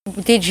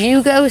Did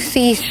you go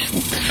see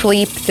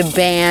Sleep the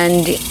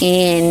band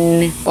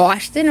in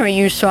Boston, or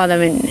you saw them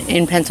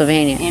in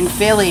Pennsylvania? In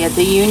Philly at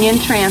the Union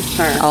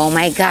Transfer. Oh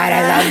my God,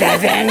 I love that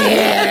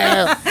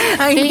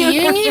venue. The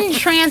Union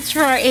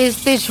Transfer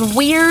is this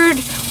weird,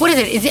 what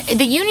is it?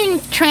 The Union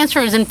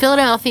Transfer is in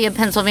Philadelphia,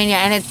 Pennsylvania,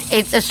 and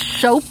it's a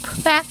soap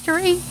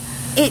factory?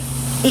 It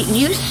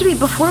used to be,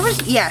 before it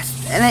was,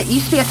 yes, and it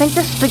used to be, I think,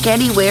 the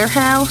Spaghetti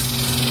Warehouse.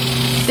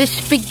 The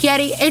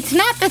Spaghetti, it's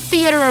not the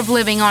Theater of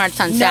Living Arts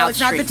on South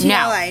Street. No, it's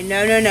not the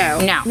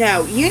TLA. No.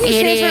 No, Union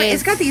Transfer,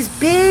 it's got these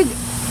big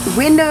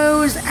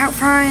windows out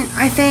front,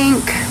 I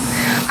think.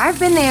 I've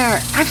been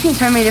there. I've seen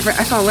so many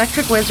different, I saw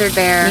Electric Wizard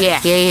there. Yeah,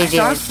 you did.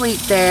 I saw Sleep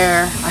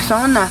there. I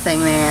saw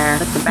Nothing there.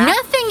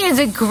 Nothing is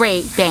a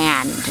great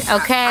band,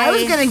 okay? I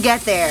was going to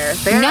get there.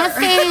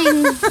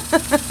 Nothing.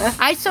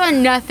 I saw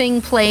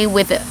Nothing play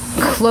with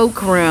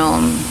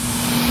Cloakroom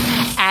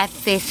at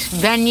this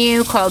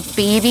venue called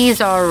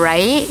Baby's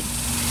Alright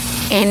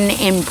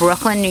in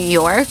Brooklyn, New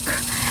York.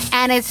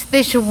 And it's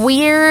this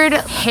weird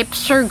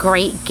hipster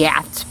Great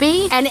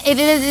Gatsby. And it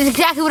is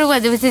exactly what it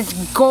was. It was this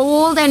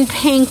gold and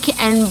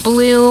pink and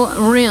blue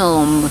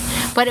room.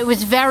 But it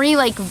was very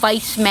like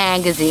Vice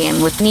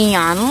magazine with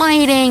neon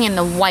lighting and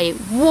the white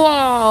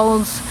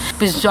walls,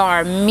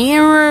 bizarre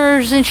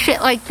mirrors and shit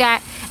like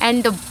that.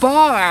 And the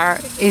bar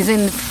is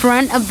in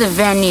front of the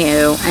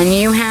venue, and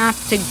you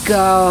have to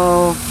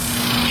go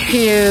to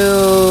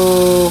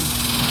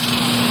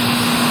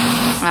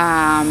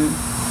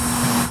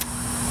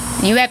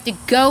you have to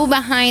go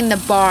behind the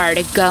bar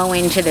to go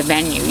into the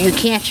venue. You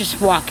can't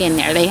just walk in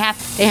there. They have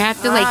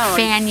to like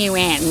fan you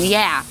in.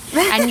 Yeah.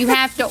 And you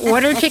have to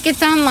order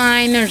tickets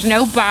online. There's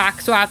no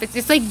box office.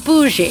 It's like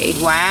bougie.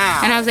 Wow.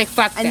 And I was like,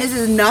 fuck And this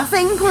is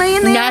Nothing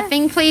playing there?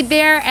 Nothing played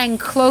there, and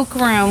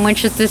Cloakroom,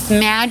 which is this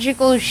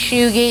magical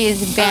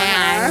shoegaze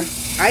band.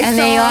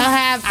 They all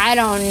have, I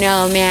don't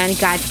know, man,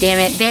 god damn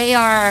it. They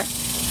are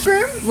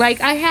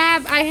like, I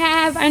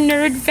have a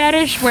nerd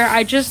fetish where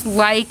I just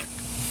like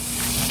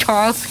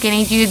tall,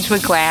 skinny dudes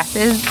with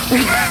glasses.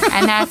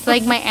 And that's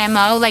like my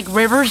MO. Like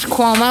Rivers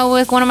Cuomo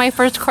was one of my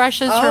first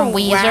crushes from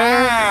Weezer.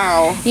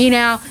 Wow. You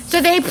know? So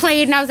they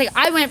played, and I was like,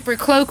 I went for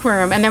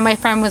Cloakroom. And then my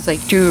friend was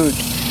like, dude,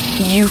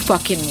 you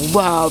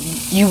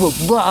will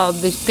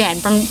love this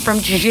band from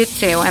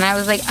Jiu-Jitsu. And I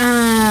was like,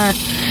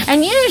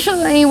 And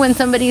usually when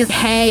somebody's,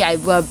 hey, I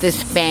love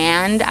this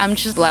band, I'm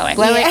just blow it.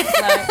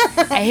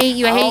 I hate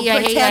you, I hate you,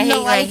 I hate you,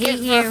 I hate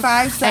you,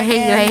 I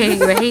hate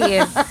you, I hate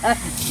you.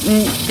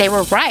 They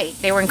were right.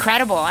 They were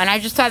incredible. And I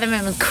just saw them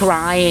and was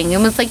crying.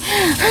 And was like,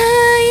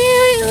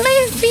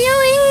 my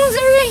feelings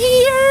are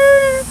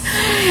here.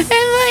 And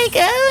like,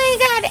 oh my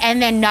God.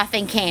 And then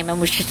Nothing came and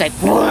was just like,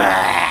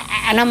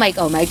 and I'm like,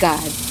 oh my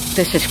God,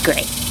 this is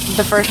great.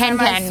 The first time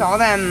I saw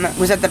them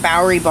was at the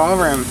Bowery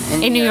Ballroom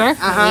in New York.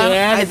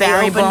 Yeah,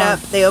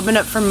 they opened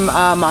up from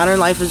Modern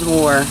Life is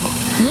War.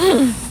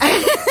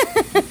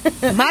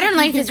 Modern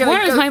Life is War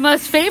is my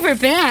most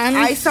favorite band.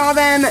 I saw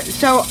them,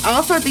 so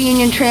also at the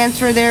Union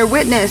Transfer, their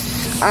Witness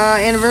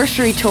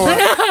anniversary tour.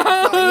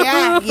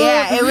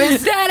 Yeah, it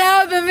was... That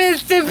album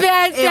is the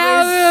best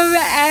album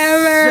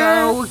ever.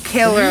 So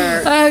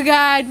killer. Oh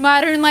God,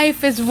 Modern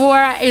Life is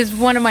War is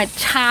one of my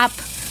top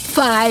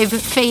 5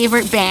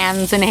 favorite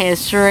bands in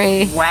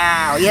history.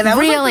 Wow. Yeah, that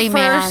was really,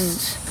 like the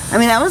first... I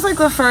mean, that was like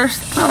the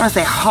first, I don't want to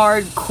say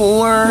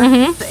hardcore.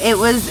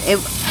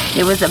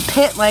 It was a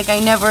pit like I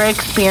never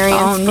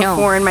experienced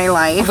before in my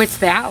life. What's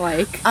that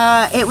like?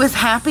 It was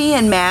happy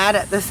and mad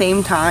at the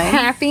same time.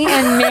 Happy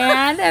and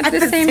mad at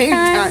the same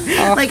time?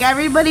 Oh. Like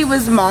everybody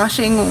was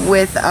moshing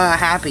with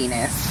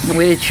happiness.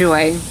 With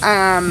joy.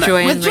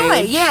 Joy and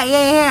rage.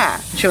 Yeah.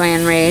 Joy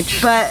and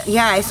rage. But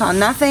yeah, I saw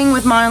Nothing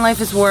with Modern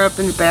Life is War up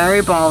in the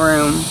Bowery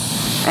Ballroom.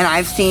 And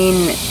I've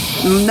seen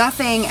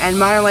Nothing and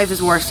Modern Life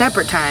is War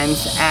separate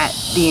times at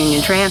the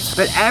Union Transfer.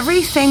 But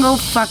every single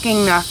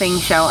fucking Nothing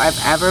show I've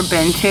ever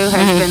been to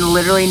has been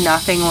literally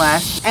nothing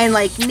less. And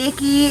like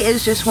Nikki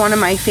is just one of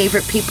my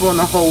favorite people in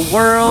the whole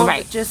world.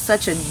 Right. Just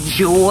such a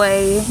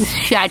joy.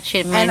 Such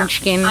a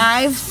munchkin.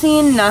 I've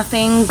seen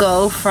Nothing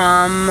go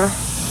from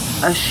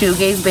a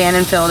shoegaze band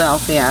in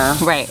Philadelphia.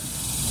 Right.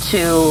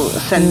 To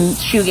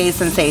shoegaze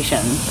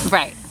sensation.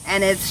 Right.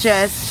 And it's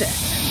just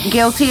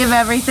Guilty of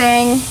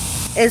Everything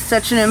is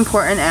such an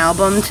important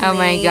album to me. Oh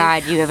my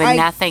God, you have a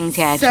Nothing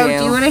tattoo. So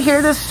do you want to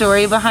hear the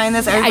story behind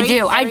this? I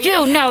do.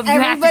 No, you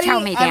have to tell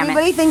me, damn it.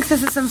 Everybody thinks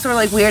this is some sort of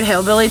like weird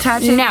hillbilly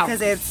tattoo. No.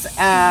 Because it's...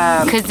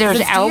 Because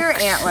there's elks. Deer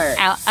antlers.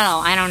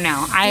 I don't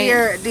know.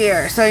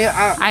 Deer. So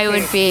I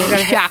would be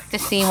shocked to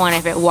see one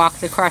if it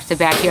walked across the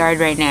backyard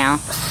right now.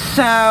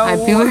 So...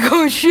 I'd be like,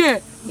 oh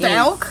shit. The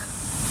elk?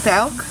 The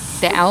elk?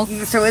 The elk?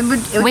 So it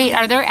would... Wait,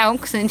 are there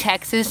elks in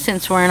Texas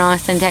since we're in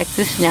Austin,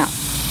 Texas? No.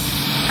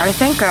 I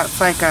think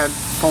that's like a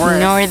forest.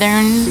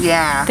 Northern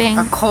thing?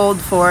 A cold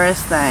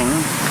forest thing.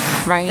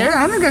 right? I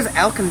don't think there's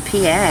elk in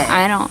PA.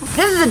 I don't.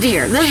 This is a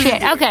deer. This is a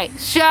Shit. deer. Okay.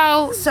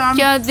 So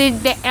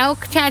the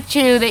elk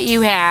tattoo that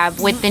you have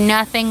with the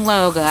nothing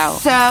logo.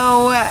 So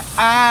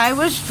I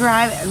was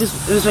driving. It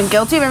was when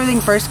Guilty of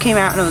Everything first came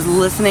out, and I was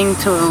listening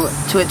to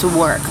it to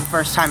work the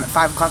first time at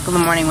 5 o'clock in the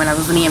morning when I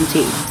was an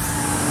EMT.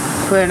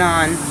 Put it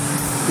on.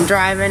 I'm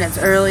driving. It's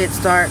early. It's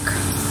dark.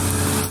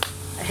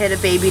 I hit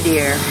a baby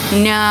deer.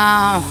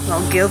 No.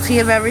 Well, Guilty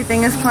of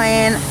Everything is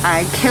playing.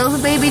 I killed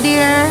the baby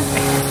deer,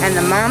 and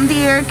the mom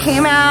deer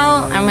came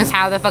out.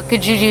 How the fuck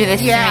could you do this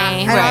to me?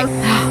 Right.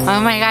 Oh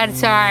my God,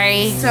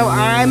 sorry. So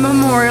I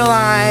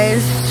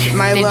memorialized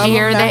my love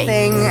of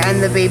nothing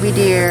and the baby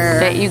deer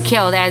that you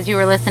killed as you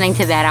were listening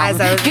to that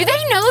album. Do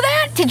they know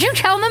that? Did you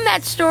tell them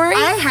that story?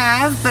 I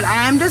have, but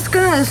I'm just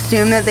gonna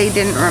assume that they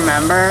didn't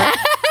remember.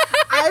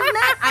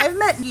 I've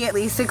met Guy at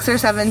least 6 or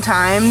 7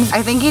 times.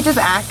 I think he just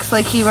acts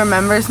like he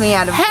remembers me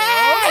out of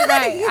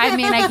right. I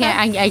mean,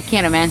 I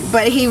can't imagine.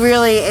 But he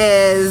really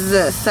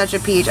is such a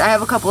peach. I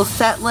have a couple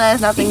set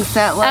lists, nothing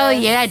set lists. Oh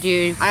yeah,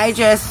 dude. They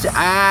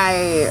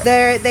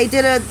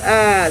did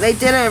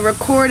a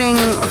recording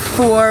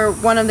for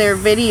one of their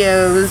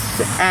videos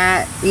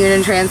at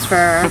Union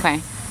Transfer.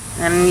 Okay.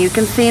 And you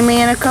can see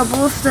me in a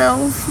couple of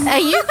stills. You can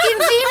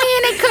see me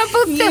in a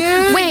couple of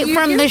stills. Wait,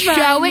 from the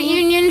show at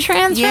Union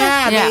Transfer?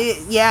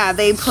 Yeah,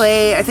 they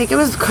play, I think it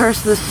was Curse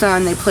of the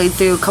Sun, they played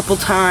through a couple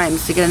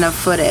times to get enough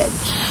footage.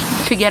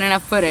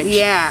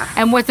 Yeah.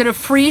 And was it a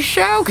free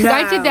show? Because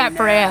I did that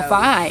for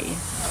AFI.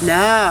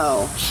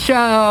 No.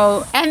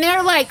 So, and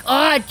they're like,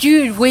 oh,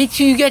 dude, wait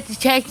till you get to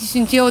Texas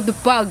and deal with the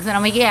bugs. And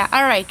I'm like, yeah,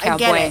 all right,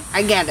 cowboy.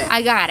 I get it.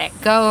 I got it.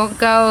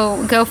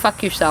 Go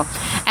fuck yourself.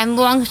 And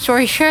long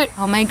story short,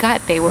 oh my God,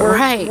 they were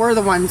right. We're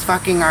the ones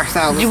fucking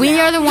ourselves.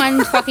 We are the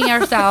ones fucking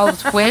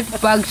ourselves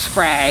with bug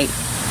spray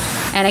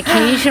and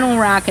occasional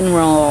rock and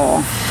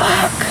roll.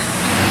 Fuck.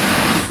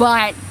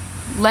 But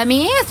let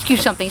me ask you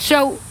something.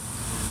 So,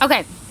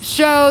 okay,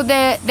 so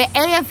the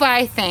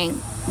AFI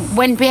thing,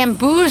 when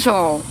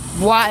Bamboozle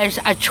was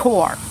a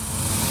tour.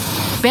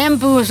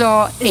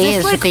 Bamboozle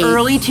is like the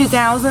early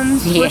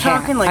 2000s. Yeah, We're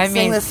talking like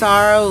Sing the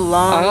Sorrow,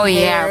 long. Oh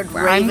yeah,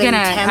 I'm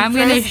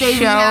gonna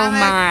show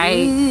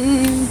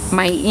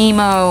my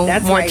emo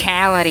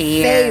mortality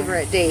my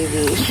favorite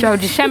Davey. So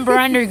December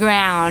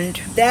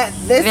Underground.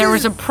 There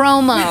was a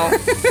promo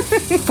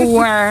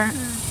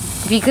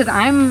because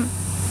I'm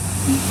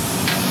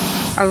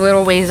a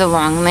little ways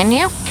along than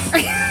you.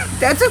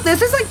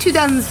 This is like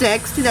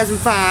 2006,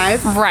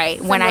 2005. Right,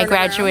 when I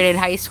graduated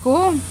high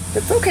school.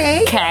 That's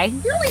okay. Okay.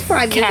 You're only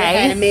 5 years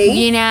ahead of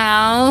me. You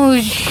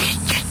know.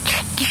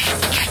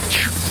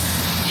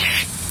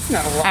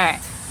 Not a lot. All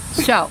right.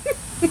 So,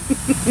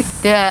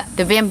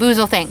 the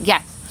Bamboozle thing,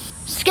 yes.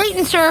 Skate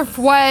and Surf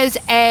was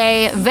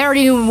a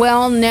very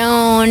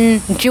well-known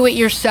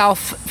do-it-yourself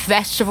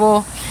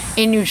festival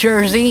in New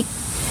Jersey.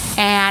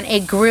 And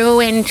it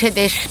grew into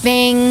this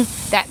thing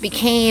that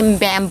became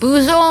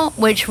Bamboozle,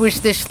 which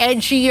was this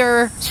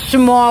edgier,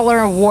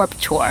 smaller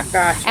Warped Tour.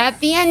 Gotcha. At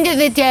the end of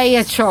the day,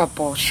 it's all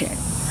bullshit.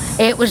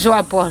 It was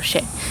all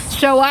bullshit.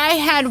 So I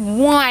had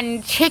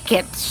won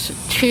tickets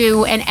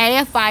to an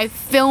AFI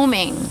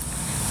filming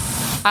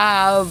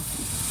of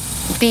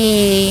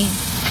the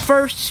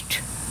first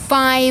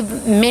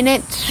 5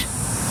 minutes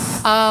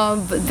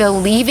of the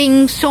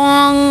Leaving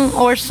Song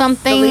or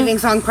something. The Leaving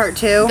Song Part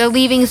 2? The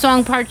Leaving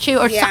Song Part 2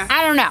 or something.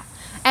 I don't know.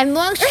 And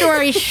long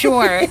story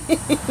short,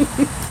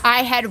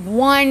 I had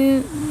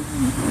won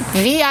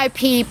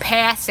VIP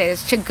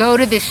passes to go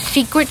to this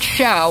secret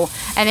show,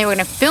 and they were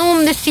going to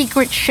film the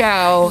secret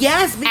show.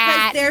 Yes,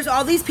 because there's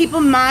all these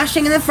people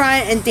moshing in the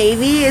front, and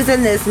Davey is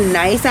in this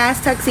nice-ass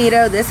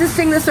tuxedo. This is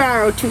Sing the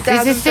Sorrow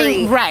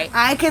 2003. Right.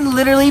 I can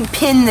literally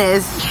pin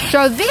this.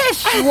 So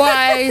this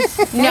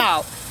was...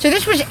 No. So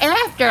this was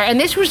after, and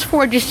this was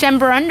for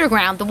December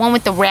Underground, the one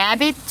with the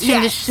rabbits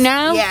in the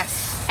snow.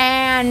 Yes.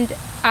 And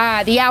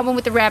the album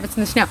with the rabbits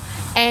in the snow.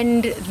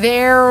 And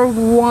there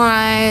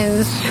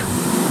was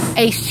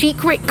a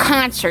secret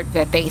concert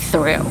that they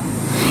threw.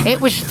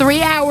 It was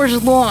 3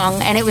 hours long,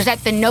 and it was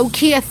at the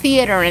Nokia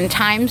Theater in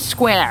Times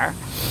Square.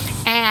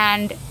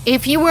 And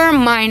if you were a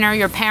minor,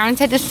 your parents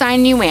had to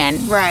sign you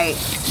in. Right.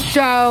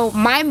 So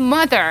my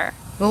mother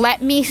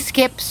let me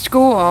skip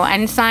school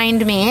and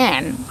signed me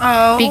in.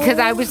 Oh. Because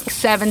I was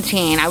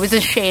 17. I was a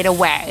shade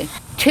away.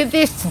 To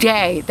this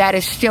day, that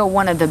is still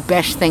one of the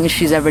best things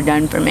she's ever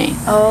done for me.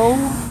 Oh.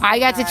 I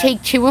got to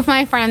take 2 of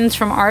my friends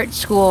from art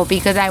school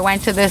because I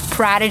went to this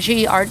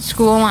Prodigy art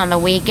school on the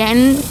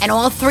weekend, and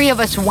all 3 of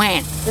us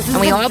went.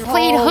 And we all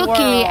played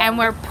hooky, and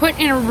we're put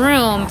in a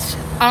room.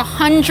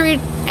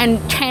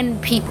 110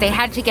 people. They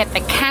had to get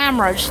the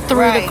cameras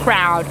through the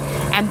crowd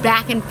and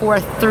back and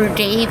forth through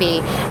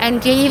Davey.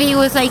 And Davey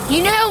was like,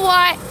 you know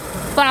what?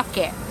 Fuck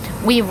it.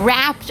 we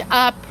wrapped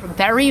up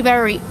very,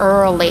 very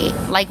early.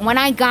 Like, when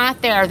I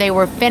got there, they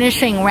were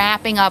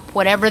wrapping up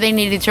whatever they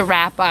needed to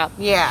wrap up.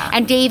 Yeah.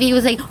 And Davey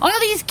was like, all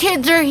these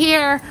kids are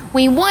here.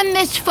 We won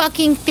this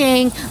fucking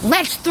thing.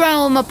 Let's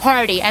throw them a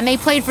party. And they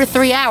played for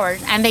 3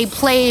 hours. And they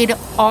played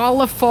All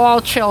the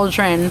Fall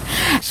Children,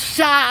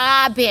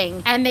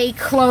 sobbing. And they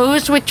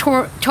closed with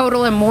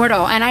Total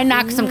Immortal. And I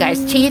knocked some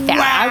guy's teeth out.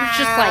 Wow. I was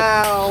just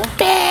like,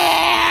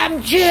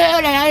 damn, dude.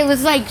 And I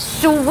was like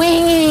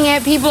swinging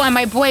at people. And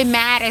my boy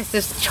Matt is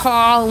this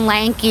tall,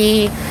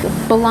 lanky,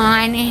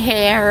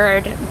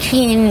 blonde-haired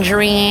teen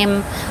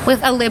dream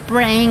with a lip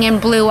ring and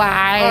blue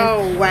eyes.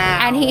 Oh,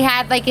 wow. And he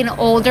had like an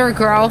older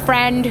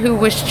girlfriend who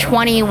was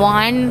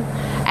 21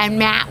 and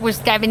Matt was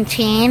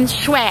 17.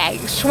 Swag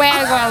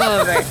all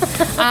over.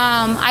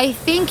 I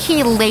think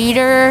he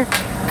later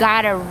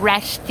got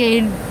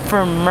arrested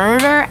for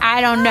murder.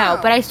 I don't know,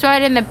 but I saw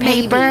it in the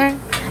paper.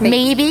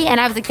 Maybe, and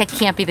I was like, that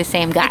can't be the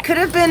same guy. It could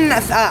have been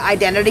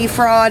identity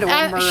fraud or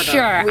murder.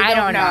 Sure, I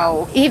don't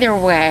know. Either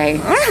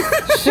way.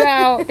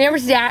 So there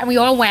was that, and we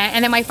all went,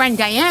 and then my friend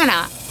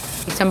Diana,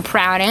 some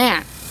proud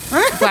aunt.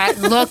 But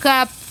look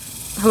up,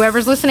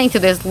 whoever's listening to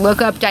this,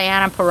 look up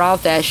Diana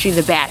Peralta. She's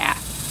a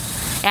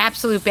badass.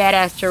 Absolute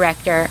badass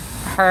director.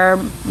 Her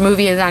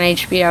movie is on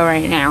HBO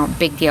right now.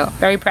 Big deal.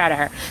 Very proud of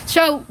her.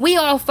 So we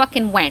all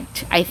fucking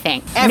went, I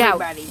think.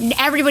 Everybody. No,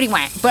 everybody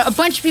went. But a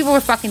bunch of people were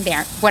fucking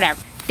there.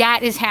 Whatever.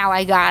 That is how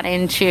I got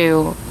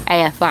into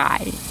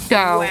AFI. So,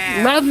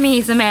 wow. Love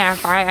me some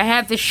AFI. I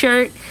have the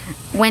shirt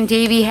when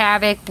Davey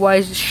Havoc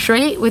was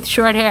straight with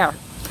short hair.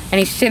 And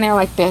he's sitting there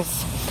like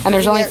this. And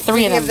there's only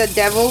 3 of them. The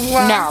devil's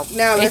one? No,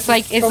 it's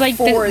like the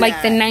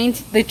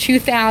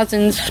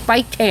 2000s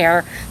spiked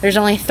hair. There's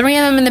only 3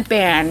 of them in the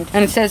band,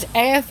 and it says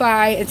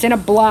AFI. It's in a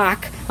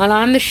block, and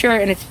on the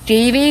shirt, and it's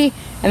Davey,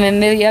 and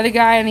then the other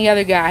guy, and the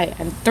other guy,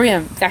 and 3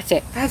 of them. That's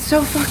it. That's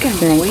so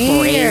fucking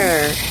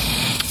weird.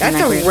 That's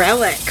a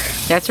relic.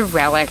 That's a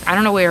relic. I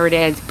don't know where it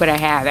is, but I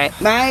have it.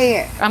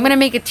 I'm gonna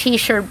make a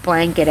T-shirt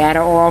blanket out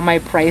of all my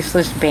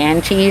priceless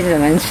band tees,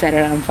 and then set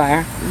it on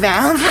fire.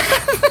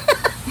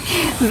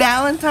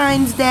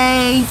 Valentine's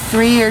Day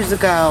 3 years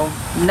ago,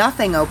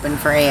 nothing opened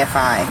for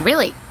AFI.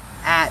 Really?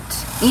 At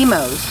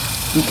Emo's.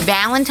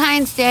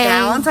 Valentine's Day,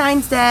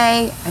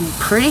 I'm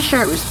pretty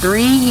sure it was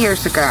 3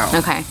 years ago.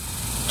 Okay.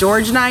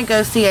 George and I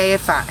go see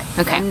AFI.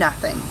 Okay. And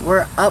nothing.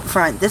 We're up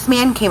front. This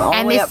man came all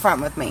the way up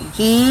front with me.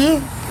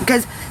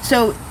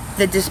 So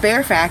the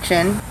Despair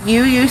faction,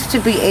 you used to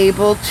be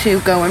able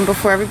to go in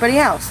before everybody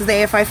else. The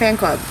AFI fan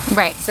club.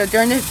 Right. So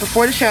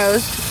before the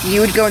shows,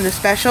 you would go in the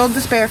special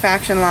Despair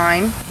faction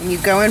line, and you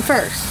go in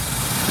first.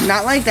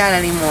 Not like that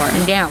anymore.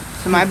 Yeah.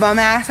 So my bum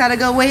ass had to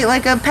go wait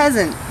like a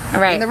peasant.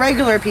 Right. In the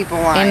regular people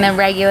line.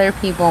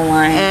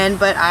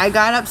 But I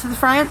got up to the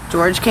front.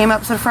 George came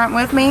up to the front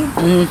with me.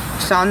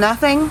 Saw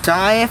nothing.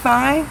 Saw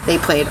AFI. They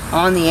played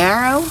On the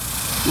Arrow,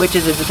 which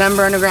is a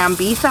December Underground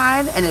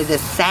B-side, and it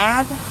is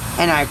sad.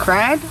 And I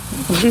cried.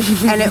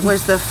 And it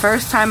was the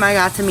first time I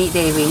got to meet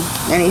Davey.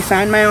 And he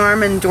signed my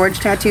arm, and George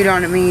tattooed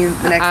on me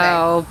the next day.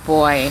 Oh,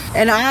 boy.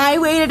 And I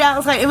waited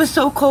outside. It was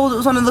so cold. It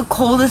was one of the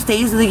coldest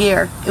days of the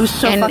year. It was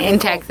so fucking cold. In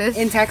Texas?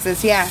 In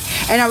Texas, yeah.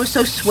 And I was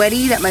so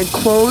sweaty that my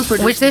clothes were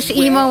just Was this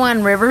emo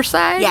on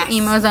Riverside? Yes.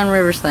 Emo's on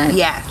Riverside.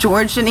 Yeah.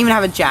 George didn't even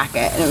have a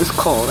jacket, and it was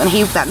cold. And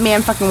that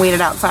man fucking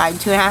waited outside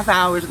 2.5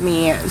 hours with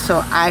me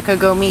so I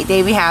could go meet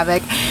Davey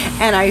Havoc.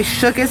 And I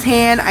shook his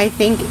hand. I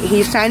think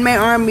he signed my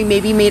arm. We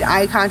maybe made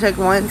eye contact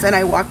once, and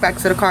I walked back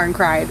to the car and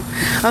cried.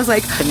 I was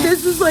like,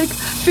 this is like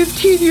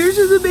 15 years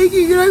in the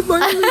making, and I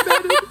finally met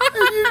him,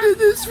 and you did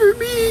this for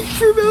me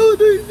for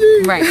Valentine's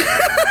Day. Right.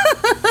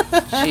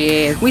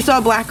 Jeez. We saw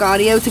Black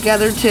Audio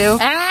together, too.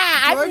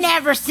 I've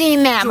never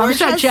seen them. I'm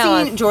so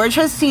jealous. George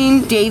has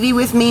seen Davey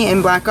with me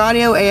in Black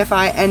Audio,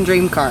 AFI, and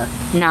Dream Car.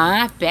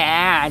 Not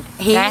bad.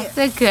 That's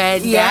a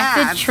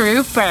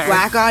trooper.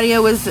 Black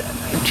Audio was...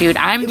 Dude,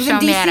 I'm so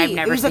mad I've never seen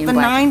Black. It was at the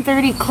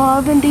 930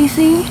 Club in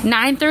D.C.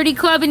 930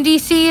 Club in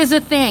D.C. is a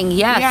thing,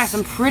 yes. Yes,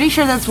 I'm pretty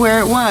sure that's where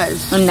it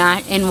was.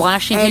 Not in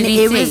Washington,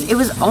 D.C. It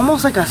was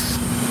almost like it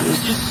was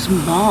just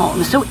small. It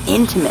was so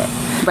intimate.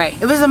 Right.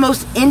 It was the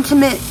most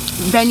intimate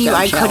venue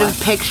I could have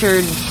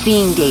pictured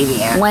seeing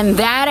Davey at. When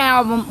that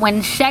album,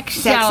 when Sex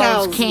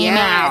Cells came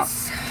out.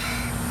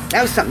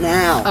 That was something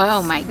else.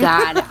 Oh my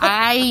God.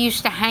 I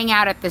used to hang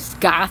out at this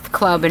goth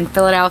club in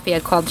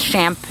Philadelphia called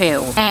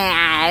Shampoo.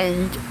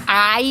 And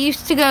I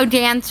used to go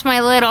dance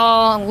my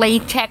little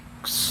latex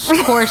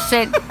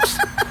corset.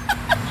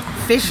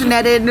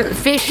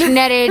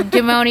 Fishnetted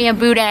demonia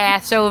boot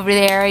ass over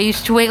there. I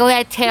used to wiggle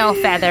that tail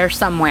feather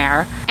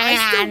somewhere.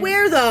 I still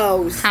wear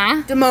those.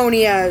 Huh?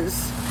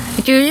 Demonias.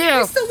 Do you?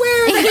 I still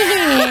wear them.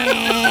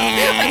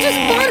 I just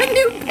bought a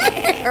new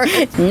pair.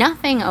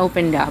 Nothing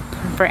opened up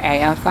for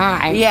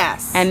AFI.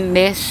 Yes. And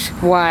this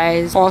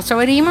was also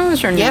at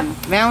Emo's or no? Yep.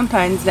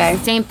 Valentine's Day.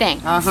 Same thing.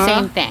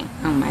 Same thing.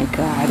 Oh my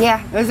God.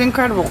 Yeah, it was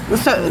incredible.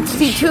 So,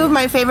 see, 2 of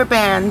my favorite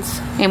bands.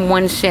 In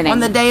one sitting. On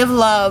the day of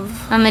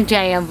love. On the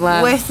day of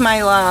love. With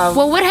my love.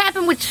 Well, what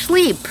happened with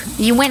Sleep?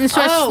 You went and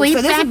saw Sleep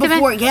so this back is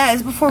before, yeah,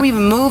 this is before we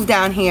even moved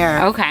down here.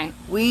 Okay.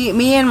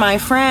 Me and my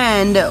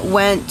friend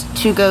went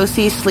to go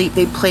see Sleep.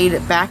 They played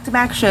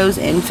back-to-back shows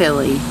in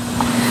Philly.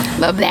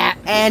 Love that.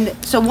 And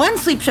so one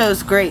Sleep show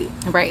is great.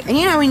 Right. And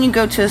you know when you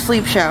go to a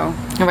Sleep show,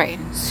 Right.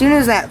 as soon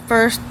as that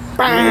first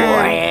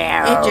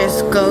it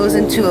just goes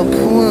into a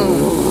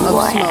plume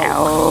of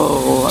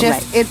smoke.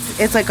 Just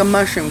it's like a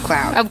mushroom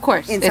cloud. Of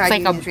course. Inside It's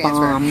like Union a Transfer.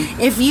 bomb.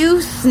 If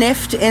you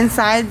sniffed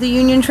inside the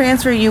Union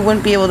Transfer, you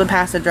wouldn't be able to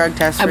pass a drug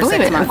test for I believe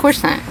 6 it. months. Of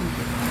course not.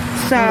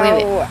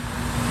 So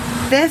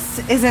this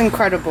is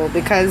incredible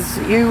because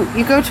you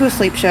go to a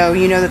Sleep show,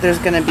 you know that there's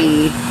going to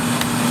be,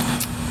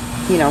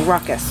 you know,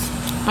 ruckus.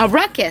 A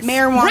ruckus.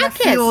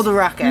 Marijuana-fueled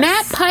ruckus.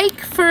 Matt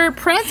Pike for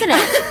president.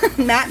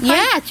 Matt Pike,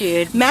 Yeah,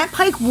 dude. Matt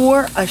Pike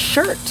wore a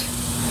shirt.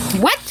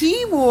 What?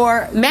 He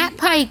wore... Matt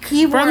Pike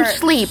he from wore-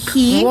 Sleep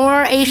he-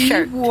 wore a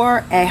shirt. He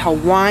wore a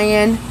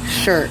Hawaiian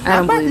shirt. I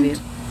don't Not believe you.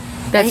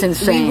 buttoned. That's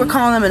insane. We were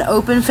calling him an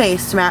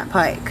open-faced Matt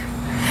Pike.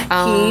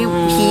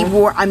 He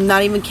wore... I'm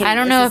not even kidding. I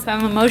don't know if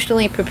I'm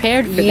emotionally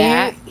prepared for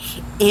that.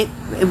 It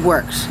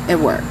works. It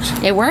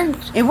worked. It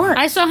worked. It worked.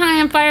 I saw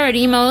High on Fire at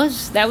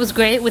Emo's. That was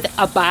great with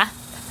Abba.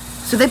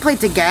 So they played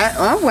together.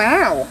 Oh,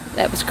 wow.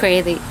 That was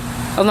crazy.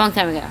 A long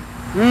time ago.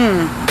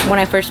 When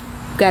I first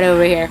got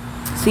over here.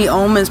 See,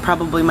 Ohm is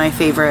probably my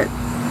favorite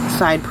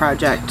side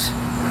project.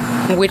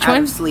 Which Out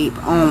one? of Sleep.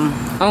 Ohm.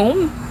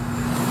 Ohm?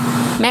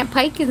 Matt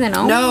Pike is an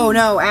Ohm? No,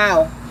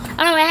 ow.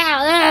 Oh, Al.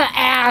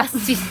 Al.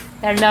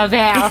 I love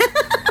Al.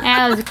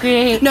 Al's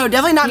great. No,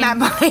 definitely not Matt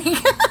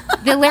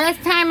Pike. The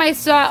last time I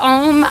saw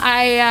Ohm,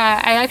 I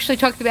actually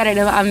talked about it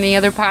on the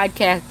other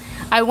podcast.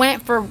 I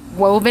went for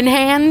Woven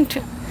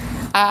Hand.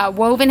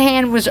 Woven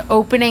Hand was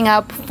opening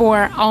up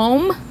for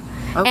Ohm.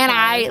 Okay. And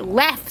I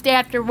left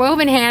after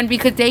Woven Hand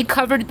because they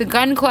covered the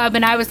gun club,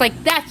 and I was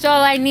like, that's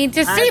all I need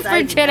to see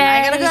for today.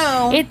 I gotta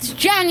go. It's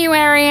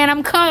January, and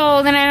I'm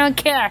cold, and I don't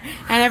care.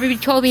 And everybody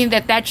told me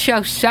that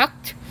show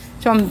sucked,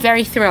 so I'm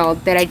very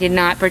thrilled that I did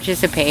not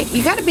participate.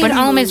 You gotta be... But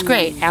Ohm is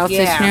great. Al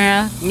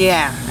Cisnero.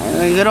 Yeah.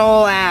 Good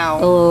old Al.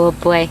 Oh,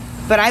 boy.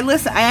 But I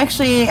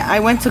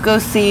went to go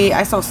see,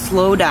 I saw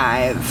Slow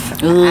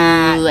Dive Ooh,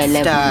 at I love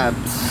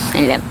Stubbs.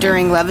 I love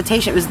during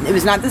Levitation. It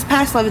was not this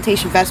past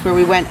Levitation Fest where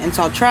we went and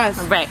saw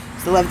Trust. Right.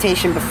 It's the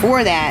Levitation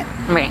before that.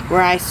 Right.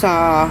 Where I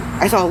saw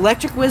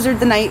Electric Wizard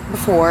the night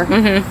before.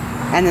 Mm-hmm.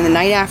 And then the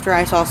night after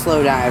I saw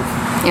Slow Dive.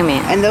 I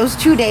mean, And those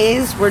 2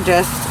 days were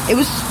just, it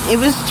was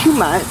too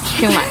much.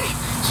 too much.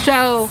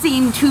 So,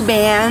 Seeing 2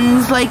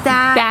 bands like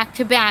that. back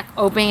to back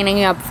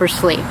opening up for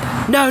Sleep.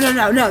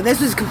 No. This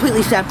was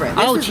completely separate.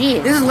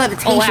 Geez. This is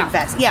Levitation Oh, wow.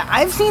 Fest. Yeah,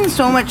 I've seen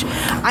so much.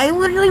 I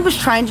literally was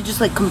trying to just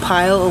like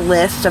compile a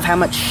list of how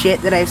much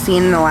shit that I've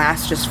seen in the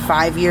last just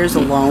 5 years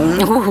alone.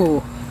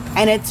 Ooh.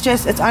 And it's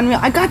unreal.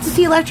 I got to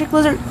see Electric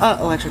Lizard.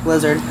 Electric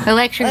Lizard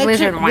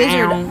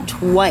Wow.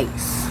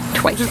 twice.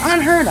 Twice. Which is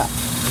unheard of.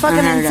 Fucking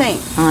Unheard insane.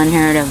 of.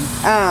 Unheard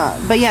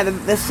of. But yeah,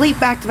 the Sleep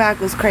back-to-back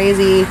was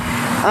crazy.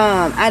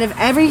 Out of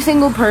every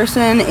single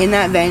person in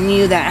that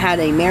venue that had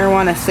a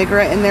marijuana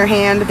cigarette in their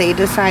hand, they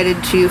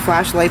decided to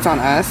flash lights on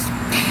us.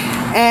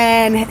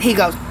 And he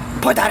goes,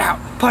 put that out.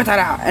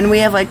 And we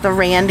have like the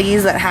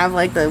Randys that have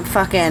like the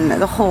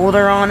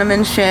holder on them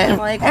and shit.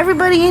 Like,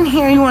 everybody in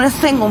here, you want to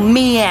single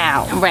me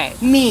out. Right.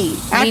 Me.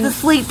 At the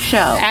Sleep show.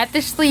 At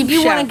the Sleep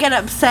You show. want to get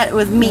upset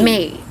with me.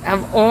 Me.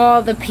 Of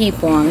all the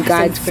people on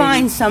God's So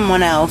find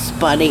someone else,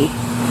 buddy.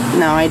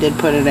 No, I did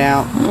put it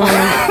out.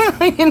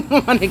 I didn't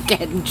want to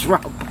get in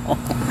trouble.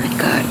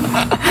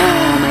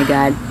 Oh my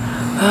God.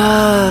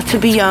 To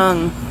be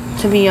young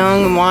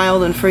and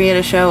wild and free at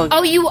a show.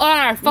 Oh, you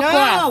are. Fuck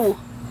off. No!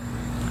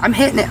 I'm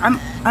hitting it.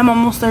 I'm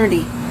almost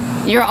 30.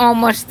 You're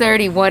almost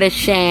 30. What a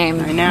shame.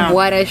 I know.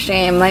 What a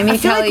shame. Let me I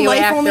feel tell like you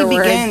life afterwards. only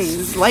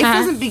begins. Life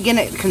doesn't begin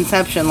at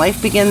conception.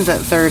 Life begins at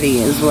 30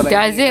 is what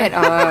Does it?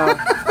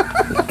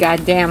 Oh.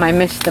 God damn, I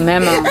missed the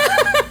memo.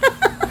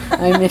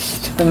 I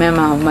missed the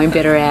memo, my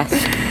bitter ass.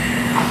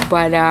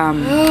 But,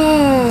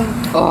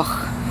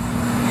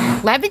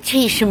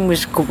 Levitation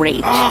was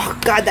great. Oh,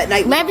 God, that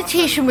night.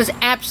 Levitation was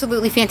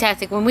absolutely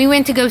fantastic. When we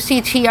went to go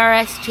see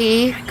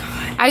TRST,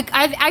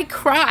 I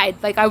cried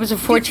like I was a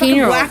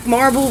 14-year-old. Black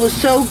Marble was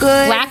so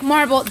good. Black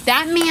Marble,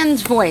 that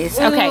man's voice.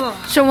 Okay,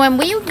 so when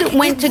we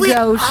went to lit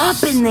go...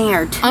 up in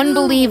there, too.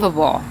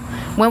 Unbelievable.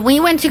 When we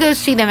went to go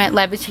see them at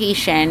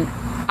Levitation,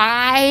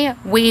 I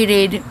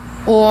waited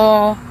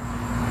all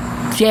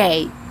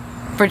day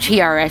for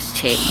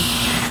TRST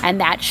and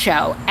that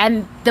show.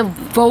 And the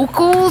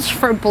vocals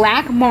for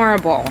Black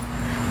Marble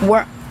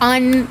were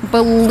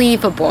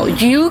unbelievable.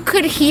 You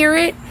could hear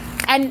it.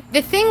 And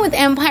the thing with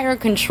Empire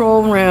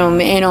Control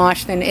Room in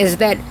Austin is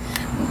that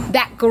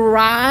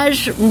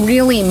garage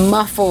really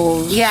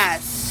muffles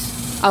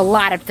a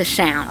lot of the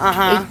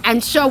sound.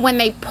 And so when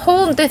they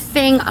pulled the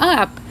thing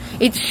up,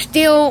 it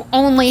still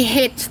only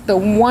hits the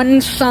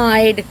one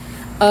side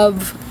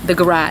of the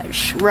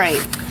garage.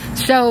 Right.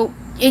 So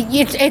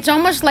it's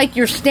almost like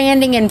you're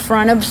standing in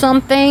front of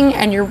something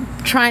and you're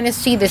trying to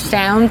see the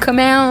sound come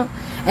out,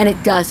 and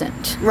it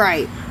doesn't.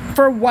 Right.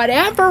 for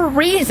whatever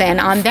reason,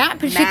 on that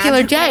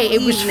particular day,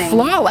 it was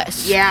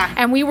flawless. Yeah.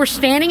 And we were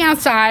standing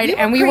outside,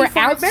 and we were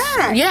out.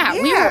 Yeah,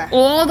 we were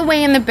all the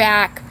way in the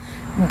back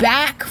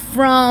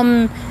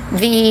from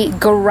the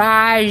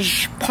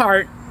garage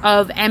part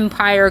of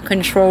Empire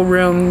Control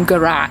Room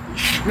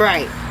garage.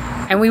 Right.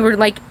 And we were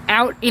like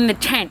out in the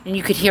tent, and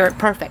you could hear it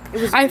perfect.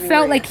 I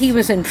felt like he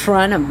was in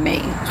front of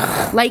me.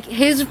 Like,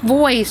 his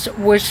voice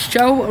was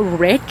so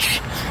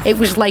rich, it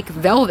was like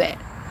velvet.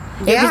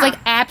 It was like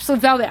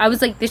absolute velvet. I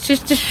was like, this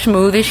is the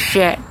smoothest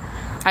shit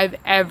I've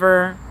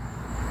ever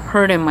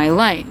heard in my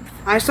life.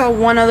 I saw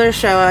one other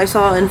show. I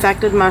saw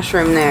Infected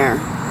Mushroom there.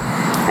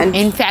 And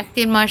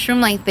Infected Mushroom,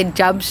 like the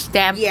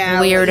dubstep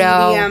weirdo.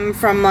 EDM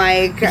from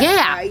like...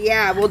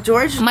 well,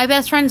 George... My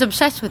best friend's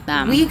obsessed with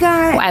them.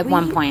 At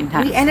one point in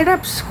time. We ended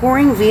up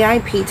scoring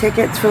VIP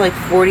tickets for like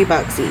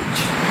 $40 each.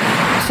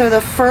 So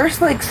the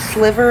first like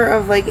sliver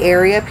of like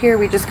area up here,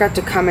 we just got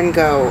to come and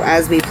go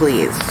as we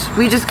pleased.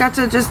 We just got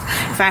to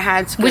if I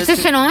had to... Was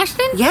this in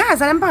Austin? Yeah, it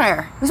was at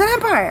Empire. It was at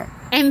Empire.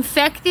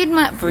 Infected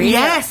Mushroom.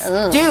 Yes,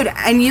 dude,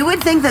 and you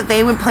would think that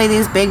they would play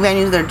these big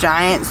venues, their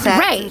giant sets,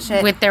 right? And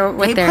shit. They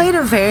played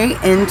a very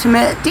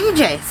intimate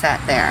DJ set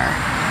there.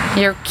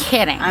 You're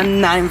kidding. I'm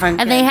not even fucking kidding.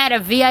 And they had a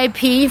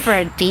VIP for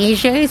a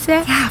DJ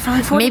set? Yeah, for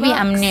like $40. Maybe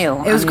I'm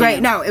new. It was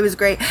great. No, it was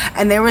great.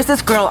 And there was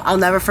this girl, I'll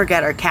never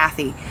forget her,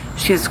 Kathy.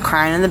 She was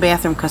crying in the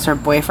bathroom because her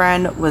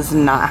boyfriend was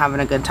not having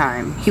a good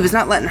time. He was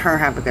not letting her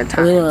have a good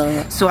time.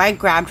 Ugh. So I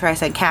grabbed her. I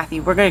said, Kathy,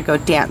 we're going to go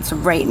dance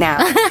right now.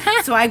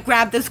 So I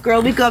grabbed this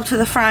girl. We go up to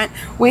the front.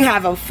 We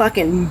have a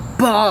fucking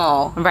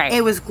ball. Right.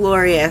 It was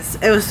glorious.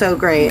 It was so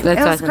great.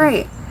 That's awesome.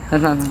 Great.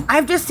 That's awesome.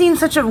 I've just seen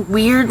such a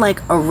weird, like,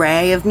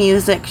 array of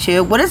music,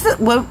 too. What is it?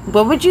 What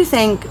would you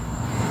think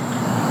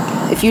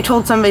if you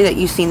told somebody that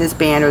you've seen this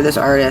band or this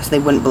artist, they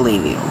wouldn't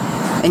believe you?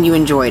 And you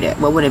enjoyed it,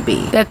 what would it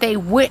be? That they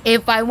would,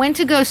 if I went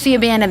to go see a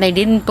band and they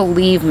didn't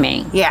believe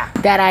me. Yeah.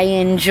 That I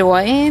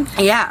enjoyed.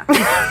 Yeah.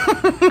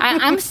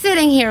 I'm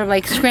sitting here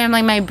like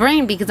scrambling my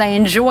brain because I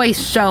enjoy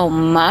so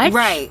much.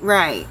 Right.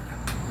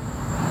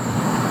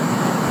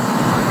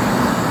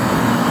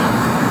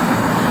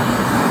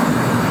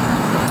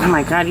 Oh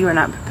my God, you are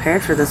not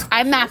prepared for this question.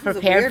 I'm not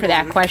prepared for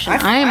that question.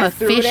 I am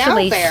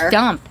officially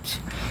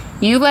stumped.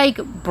 You like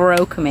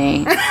broke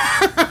me.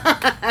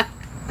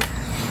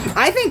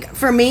 I think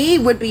for me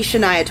would be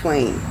Shania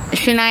Twain.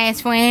 Shania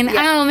Twain?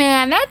 Yeah. Oh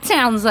man, that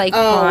sounds like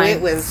fun.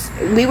 It was.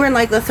 We were in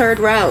like the third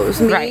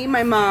rows. Me,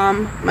 my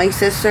mom, my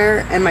sister,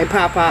 and my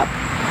pop-up.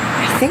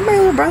 I think my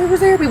little brother was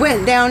there. We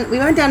went down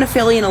to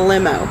Philly in a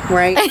limo,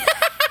 right?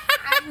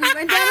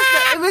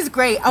 It was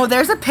great. Oh,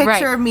 there's a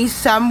picture of me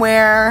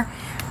somewhere,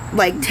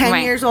 like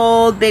 10 years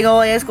old, big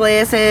old ass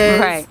glasses.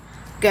 Right.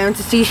 Going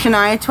to see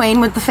Shania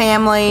Twain with the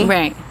family.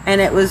 Right. And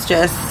it was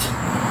just...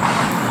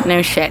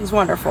 No shit. It was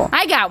wonderful.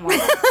 I got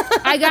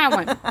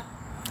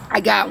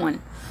one.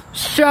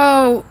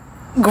 So,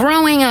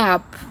 growing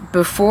up,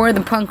 before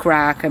the punk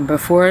rock and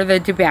before the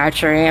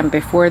debauchery and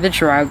before the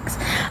drugs,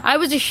 I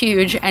was a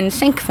huge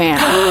NSYNC fan.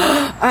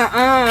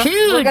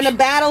 Huge. We're gonna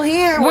battle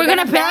here. We're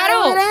gonna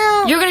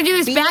battle. You're gonna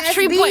do this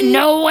Backstreet Boy?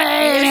 No way,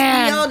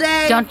 man. All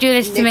day. Don't do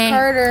this to me.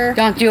 Carter.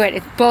 Don't do it.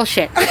 It's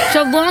bullshit.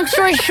 So long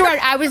story short,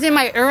 I was in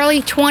my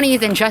early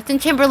 20s and Justin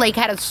Timberlake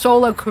had a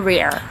solo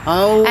career.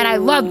 Oh. And I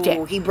loved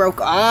it. He broke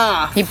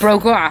off.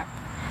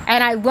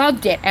 And I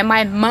loved it. And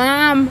my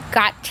mom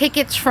got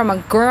tickets from a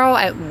girl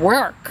at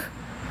work.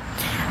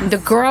 The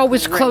girl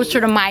was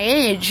closer to my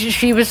age.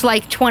 She was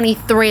like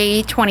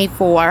 23,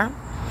 24.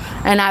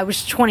 And I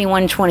was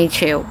 21,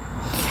 22.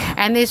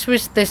 And this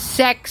was the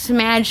Sex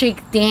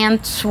Magic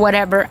Dance,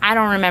 whatever, I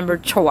don't remember,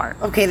 tour.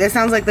 Okay, this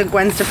sounds like the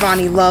Gwen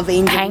Stefani Love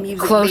Angel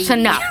music. Close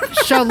enough.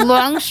 So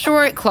long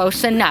story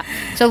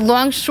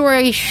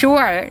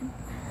short,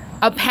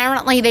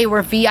 apparently they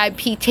were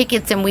VIP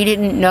tickets and we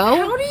didn't know.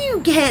 How do you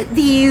get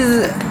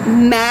these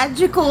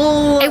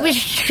magical... It was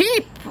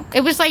cheap.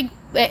 It was like,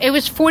 it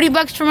was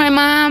 $40 for my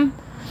mom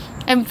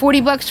and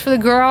 $40 for the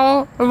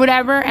girl or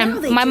whatever.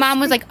 And my mom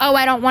was like, oh,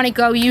 I don't want to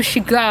go. You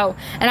should go.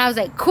 And I was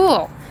like,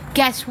 cool.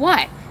 Guess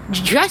what?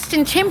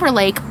 Justin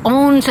Timberlake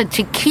owns a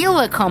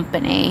tequila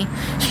company,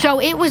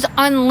 so it was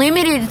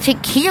unlimited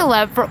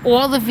tequila for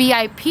all the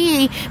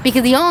VIP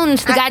because he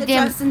owns the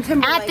goddamn Justin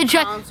Timberlake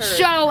concert.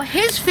 So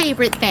his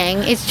favorite thing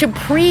is to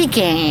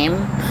pregame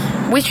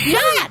with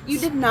shots. You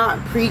did not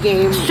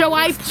pregame. So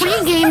I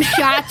pregame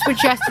shots with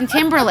Justin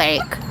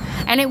Timberlake,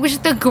 and it was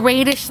the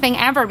greatest thing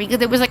ever because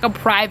it was like a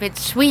private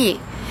suite.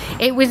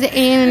 It was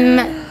in.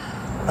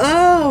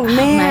 Oh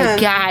man! Oh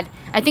my God.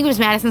 I think it was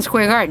Madison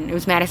Square Garden. It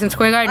was Madison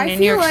Square Garden in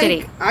New York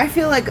City. I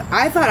feel like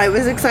I thought I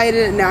was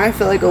excited, and now I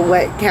feel like a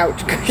wet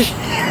couch cushion.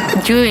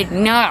 Dude,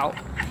 no.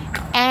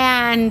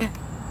 And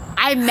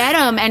I met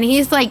him, and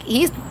he's I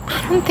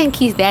don't think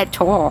he's that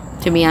tall,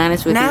 to be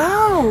honest with you.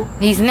 No.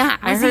 He's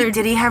not.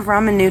 Did he have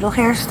ramen noodle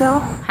hair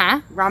still?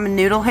 Huh? Ramen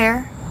noodle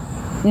hair?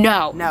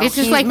 No, this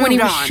is he's like when he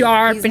moved was on.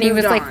 sharp He's and he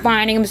was moved like on.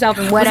 finding himself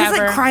and Was whatever. this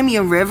like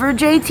Crimea River,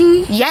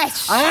 JT?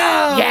 Yes.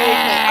 Oh,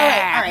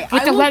 yeah. All right.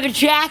 With the leather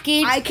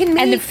jacket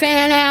and the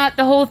fan out,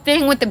 the whole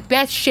thing with the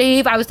best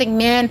shave. I was like,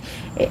 man,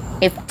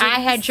 if I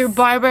had your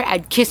barber,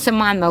 I'd kiss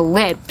him on the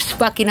lips.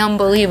 Fucking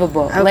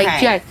unbelievable. Okay.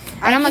 Like, just,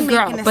 and I'm a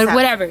girl, but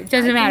whatever. It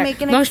doesn't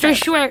matter. Long story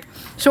short,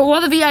 so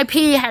all the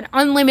VIP had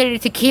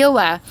unlimited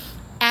tequila,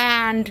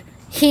 and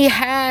he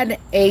had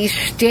a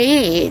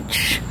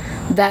stage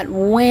that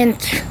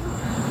went.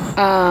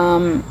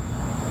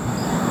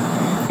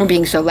 We're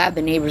being so loud,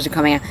 the neighbors are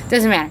coming out.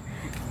 Doesn't matter.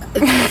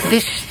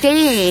 The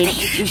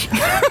stage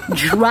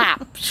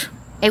dropped.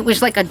 It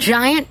was like a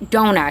giant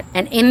donut,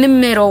 and in the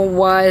middle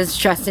was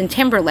Justin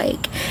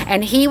Timberlake,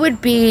 and he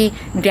would be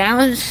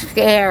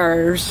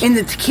downstairs in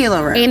the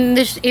tequila room. In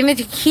the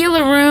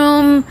tequila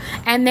room,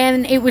 and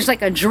then it was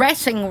like a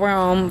dressing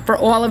room for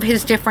all of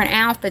his different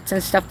outfits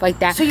and stuff like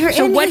that.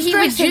 So what he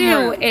would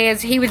do is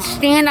he would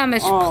stand on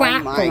this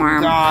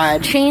platform,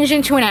 change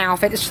into an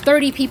outfit. There's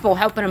 30 people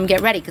helping him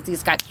get ready because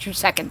he's got 2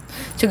 seconds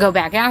to go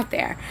back out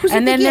there.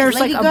 And then there's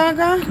Lady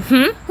Gaga?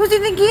 Who do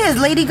you think he is?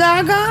 Lady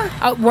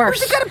Gaga? Worse.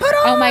 Who's he gonna put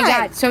on? Oh my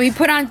God. So he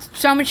put on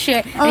so much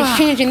shit, and he's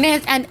changing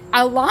this, and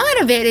a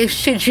lot of it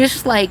is to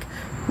just like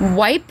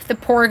wipe the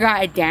poor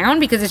guy down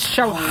because it's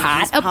so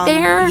hot up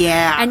there.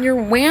 Yeah. And you're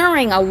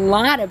wearing a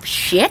lot of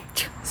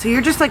shit. So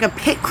you're just like a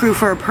pit crew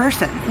for a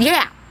person.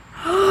 Yeah.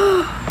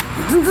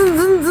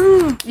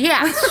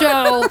 Yeah,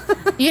 so,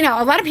 you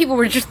know, a lot of people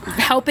were just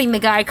helping the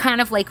guy kind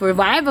of like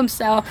revive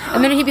himself,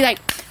 and then he'd be like,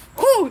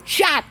 "Whoo,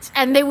 shots!"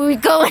 And then we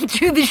would go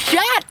into the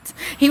shots.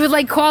 He would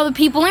like call the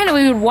people in, and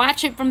we would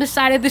watch it from the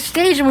side of the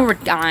stage, and we were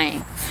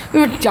dying. We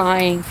were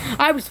dying.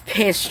 I was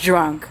pissed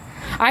drunk.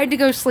 I had to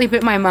go sleep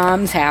at my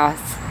mom's house.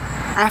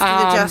 After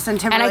the Justin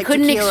Timberlake and I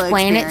couldn't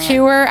explain it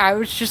to her. I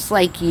was just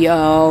like,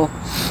 yo,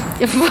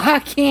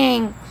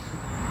 fucking...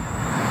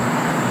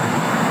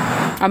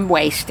 I'm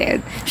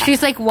wasted.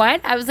 She's like,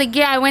 what? I was like,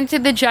 yeah, I went to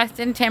the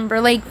Justin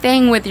Timberlake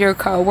thing with your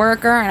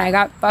coworker, and I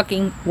got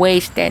fucking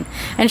wasted.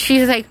 And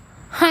she's like,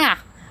 huh.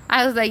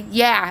 I was like,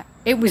 yeah,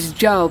 it was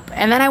dope.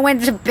 And then I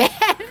went to bed.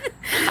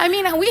 I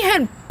mean, we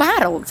had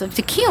bottles of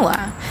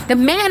tequila. The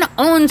man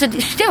owns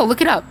still, look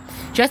it up.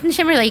 Justin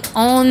Timberlake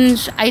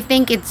owns, I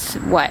think it's,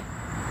 what,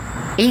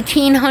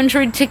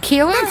 1,800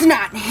 tequila? That's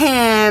not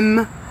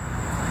him.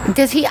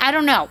 Does he? I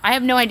don't know. I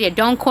have no idea.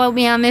 Don't quote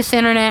me on this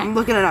internet. I'm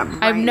looking it up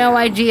I have no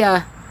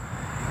idea.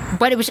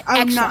 But it was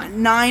excellent.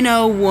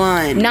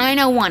 901.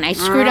 901. I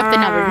screwed up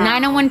the number.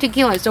 901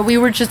 tequila. So we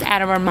were just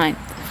out of our mind.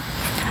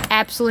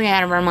 Absolutely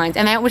out of our minds.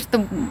 And that was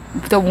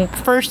the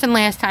first and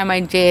last time I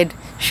did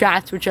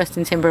shots with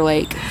Justin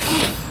Timberlake.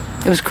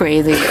 It was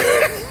crazy.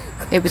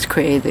 It was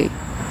crazy.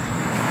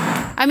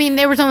 I mean,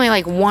 there was only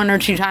like 1 or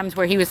 2 times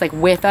where he was like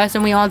with us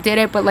and we all did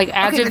it, but like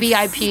as a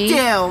VIP,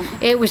 still,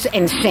 it was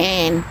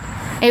insane.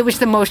 It was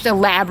the most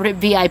elaborate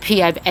VIP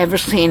I've ever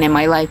seen in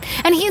my life.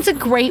 And he's a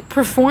great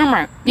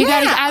performer. You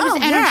guys, I was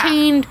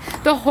entertained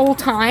the whole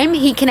time.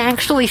 He can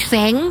actually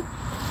sing.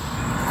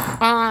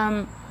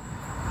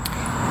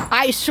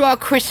 I saw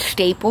Chris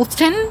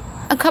Stapleton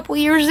a couple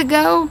years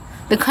ago.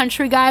 The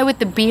country guy with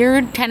the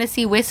beard,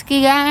 Tennessee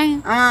whiskey guy.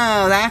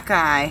 Oh, that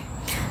guy.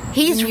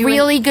 He's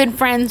really good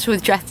friends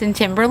with Justin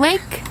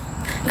Timberlake.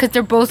 Because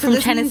they're both from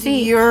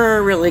Tennessee.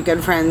 You're really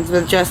good friends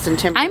with Justin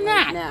Timberlake. I'm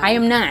not. Now. I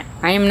am not.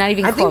 I am not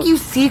even close. I think you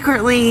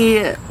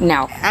secretly...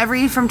 No.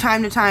 From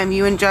time to time,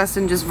 you and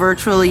Justin just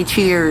virtually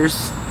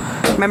cheers.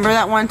 Remember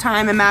that one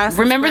time in Madison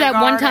Remember Square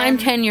that one Garden? time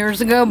 10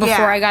 years ago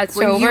before I got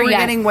sober? When you were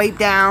getting wiped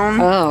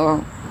down?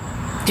 Oh.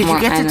 Did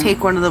you get to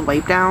take one of the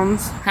wipe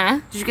downs?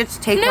 Huh? Did you get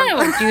to take one? No,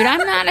 dude,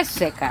 I'm not a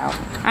sicko.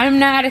 I'm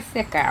not a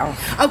sicko.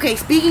 Okay,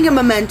 speaking of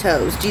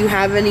mementos, do you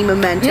have any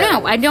mementos?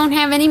 No, I don't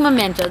have any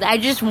mementos. I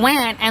just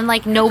went and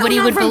like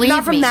nobody would believe me.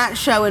 Not from that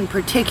show in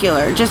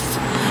particular. Just,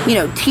 you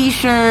know,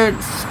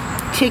 t-shirts,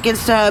 ticket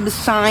stubs,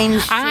 signed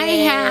shit. I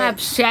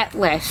have set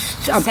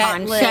lists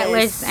upon set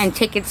lists and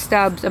ticket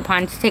stubs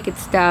upon ticket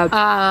stubs.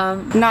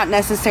 Not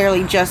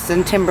necessarily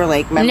Justin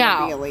Timberlake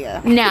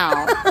memorabilia.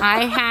 No.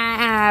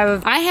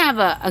 I have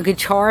a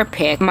guitar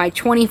pick, my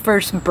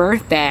 21st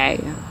birthday,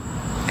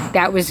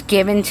 that was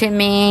given to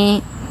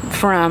me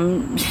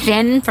from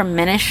Sin from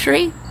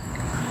Ministry.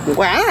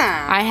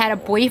 Wow. I had a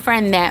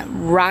boyfriend that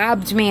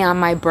robbed me on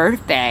my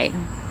birthday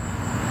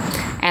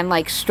and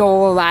like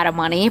stole a lot of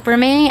money from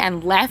me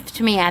and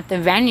left me at the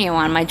venue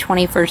on my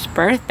 21st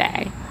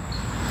birthday.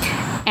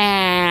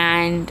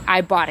 And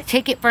I bought a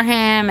ticket for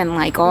him and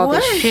like all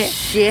this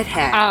shit.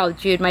 Oh,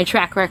 dude, my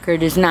track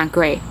record is not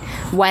great.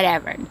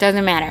 Whatever.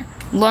 Doesn't matter.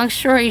 Long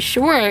story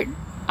short,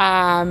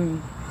 I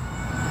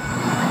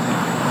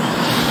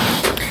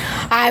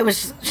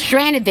was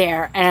stranded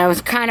there and I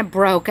was kind of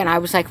broke and I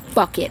was like,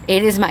 fuck it.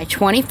 It is my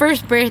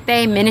 21st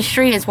birthday.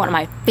 Ministry is one of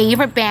my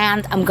favorite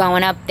bands. I'm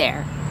going up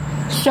there.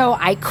 So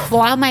I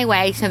claw my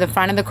way to the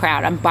front of the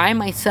crowd. I'm by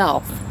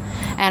myself.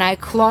 And I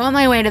claw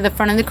my way to the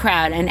front of the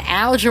crowd. And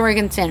Al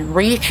Jorgensen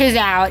reaches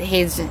out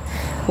his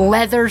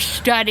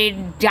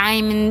leather-studded,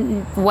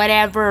 diamond,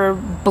 whatever,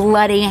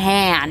 bloody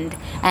hand.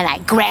 And I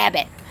grab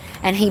it.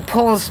 and he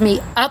pulls me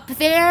up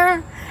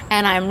there,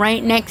 and I'm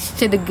right next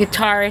to the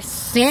guitarist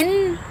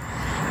Sin,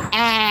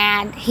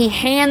 and he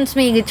hands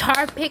me a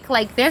guitar pick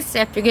like this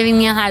after giving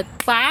me a high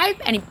five,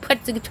 and he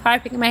puts the guitar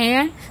pick in my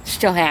hand.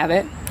 Still have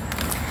it.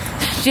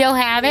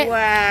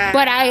 Wow.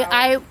 But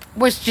I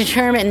was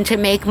determined to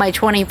make my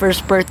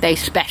 21st birthday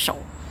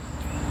special.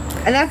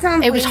 And that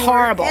sounds. It was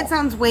horrible. It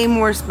sounds way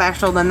more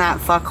special than that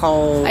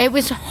fuckhole. It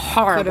was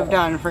horrible. Could have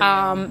done for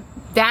you.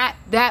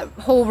 That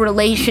whole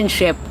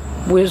relationship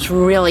was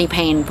really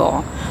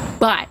painful,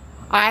 but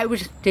I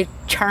was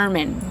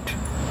determined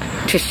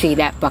to see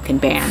that fucking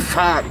band.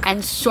 Fuck.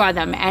 And saw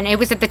them, and it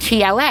was at the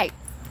TLA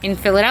in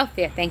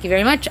Philadelphia. Thank you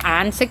very much.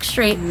 On 6th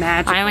Street.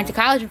 Magical. I went to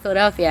college in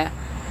Philadelphia,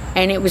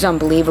 and it was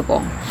unbelievable.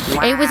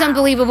 Wow. It was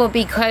unbelievable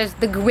because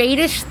the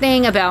greatest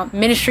thing about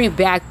Ministry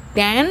back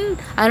then,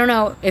 I don't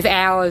know if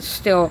Al is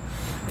still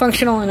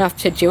functional enough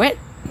to do it,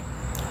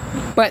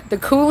 but the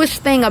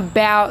coolest thing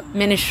about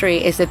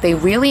Ministry is that they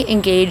really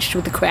engaged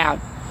with the crowd.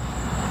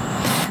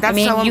 That's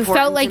so you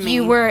felt like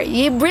you were.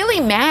 It really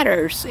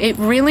matters. It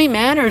really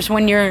matters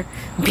when you're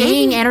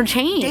being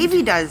entertained.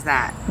 Davey does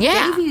that.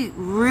 Yeah. Davey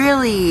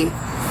really.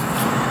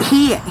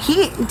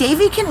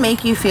 Davey can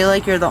make you feel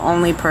like you're the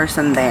only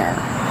person there.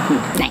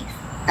 Nice.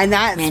 And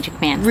that's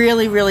Magic Man.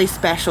 really, really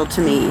special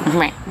to me.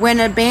 Right. When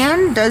a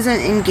band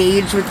doesn't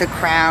engage with the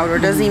crowd or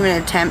doesn't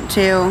even attempt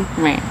to,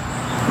 Right.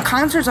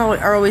 concerts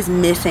are always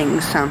missing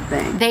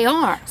something. They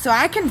are. So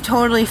I can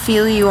totally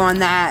feel you on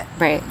that.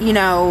 Right. You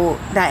know,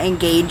 that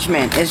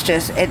engagement is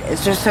just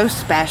it's just so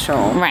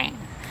special. Right.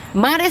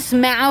 Modest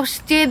Mouse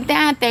did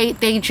that.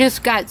 They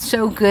just got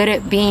so good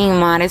at being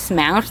Modest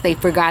Mouse, they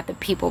forgot that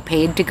people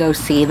paid to go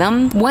see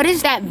them. What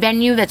is that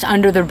venue that's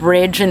under the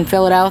bridge in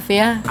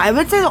Philadelphia? I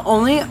would say the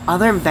only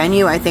other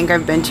venue I think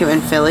I've been to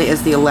in Philly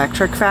is the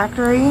Electric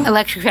Factory.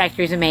 Electric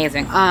Factory is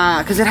amazing.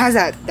 Because it has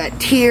that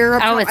tier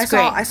up Oh, top. it's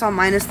great. I saw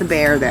Minus the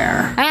Bear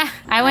there.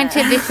 I went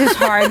to This Is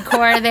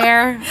Hardcore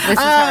there. This is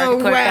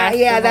Hardcore right.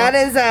 Yeah,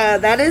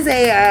 Festival. that is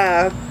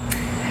a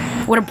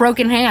What a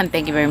broken hand,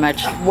 thank you very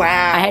much.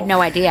 wow. I had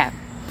no idea.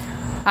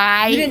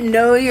 You didn't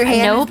know your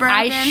hand was broken?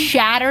 I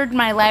shattered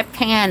my left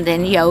hand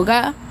in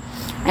yoga,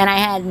 and I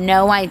had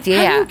no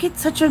idea. How do you get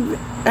such an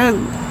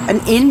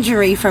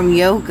injury from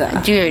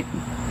yoga? Dude,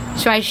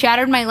 so I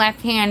shattered my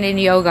left hand in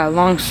yoga,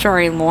 long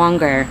story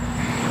longer,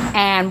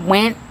 and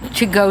went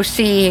to go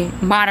see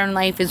Modern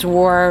Life is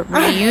War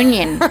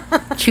reunion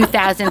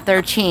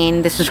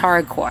 2013. This is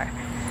Hardcore.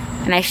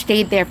 And I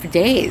stayed there for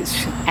days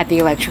at the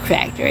Electric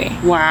Factory.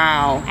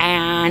 Wow.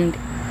 And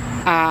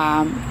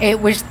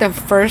it was the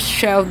first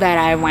show that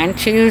I went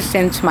to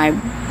since my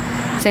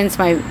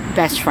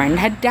best friend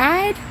had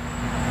died.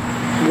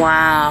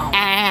 Wow.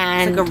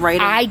 And It's like a rite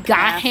of I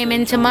got him passage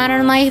into or-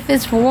 Modern Life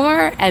is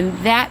War, and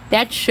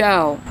that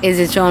show is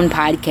its own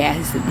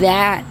podcast.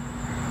 That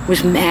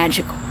was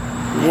magical.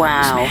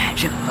 Wow.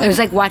 Magical. It was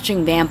like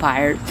watching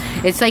vampires.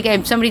 It's like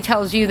if somebody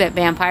tells you that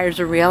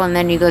vampires are real, and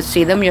then you go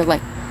see them, you're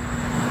like,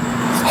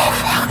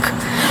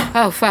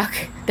 oh fuck,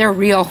 they're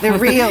real. They're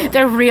real.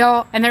 They're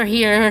real, and they're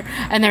here,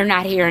 and they're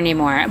not here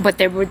anymore. But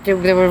they were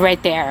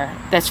right there.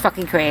 That's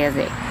fucking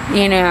crazy,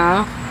 you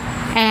know.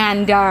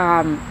 And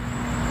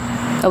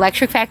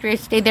Electric Factory, I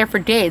stayed there for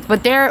days.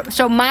 But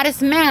so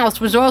Modest Mouse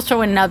was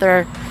also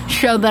another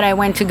show that I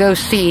went to go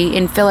see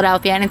in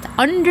Philadelphia, and it's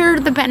under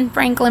the Ben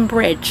Franklin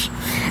Bridge.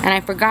 And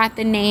I forgot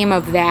the name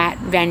of that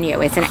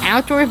venue. It's an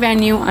outdoor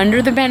venue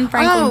under the Ben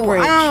Franklin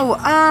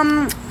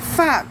Bridge.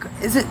 Fuck.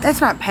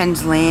 That's not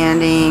Penn's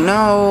Landing.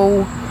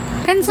 No.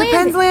 Penn's Landing.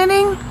 Penn's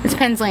Landing? It's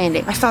Penn's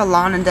Landing. I saw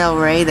Lana Del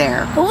Rey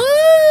there. Ooh.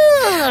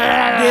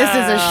 This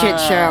is a shit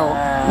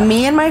show.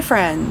 Me and my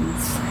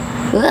friends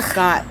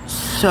got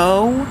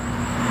so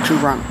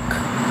drunk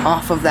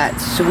off of that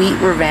Sweet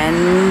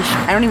Revenge.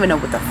 I don't even know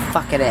what the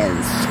fuck it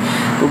is.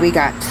 But we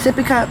got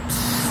sippy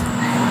cups.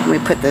 We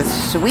put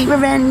this Sweet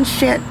Revenge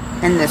shit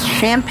and this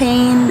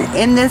champagne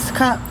in this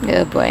cup.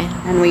 Oh boy.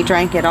 And we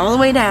drank it all the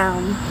way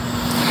down.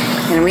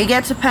 And we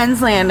get to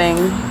Penn's Landing.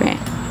 Right.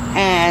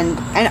 And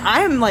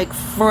I'm like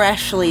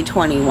freshly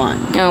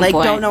 21. Oh, like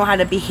boy. don't know how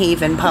to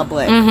behave in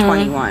public.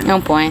 21. Oh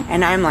boy.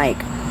 And I'm like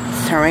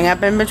throwing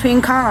up in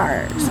between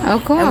cars.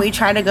 Oh cool. And we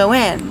try to go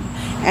in.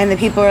 And the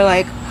people are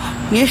like,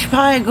 you should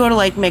probably go to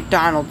like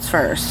McDonald's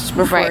first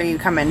before Right. you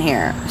come in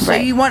here. So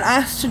Right. you want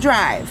us to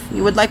drive.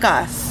 You would like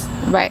us,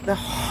 Right. the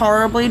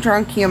horribly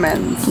drunk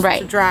humans,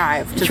 Right. to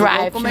drive to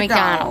Drive the to local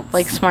McDonald's.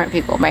 Like smart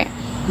people, right?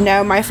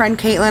 No, my friend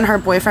Caitlin, her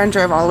boyfriend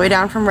drove all the way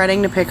down from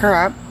Reading to pick her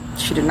up.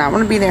 She did not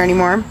want to be there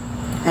anymore.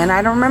 And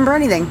I don't remember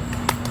anything.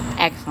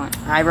 Excellent.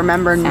 I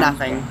remember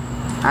nothing.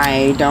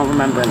 I don't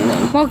remember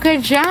anything. Well,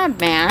 good job,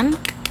 man.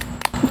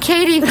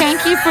 Katie,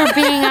 thank you for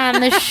being on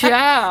the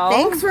show.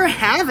 Thanks for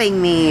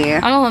having me.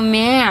 Oh,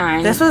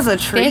 man. This was a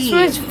treat. This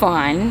was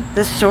fun.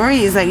 The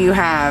stories that you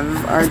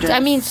have are just... I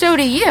mean, so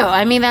do you.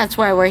 I mean, that's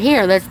why we're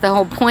here. That's the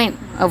whole point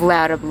of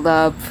Loud of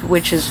Love,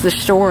 which is the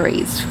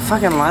stories.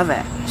 fucking love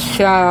it.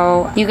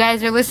 So, you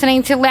guys are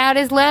listening to Loud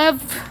as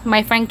Love.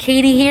 My friend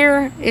Katie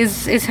here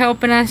is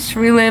helping us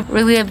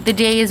relive the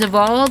days of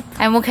old.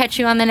 And we'll catch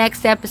you on the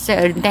next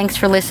episode. Thanks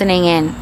for listening in.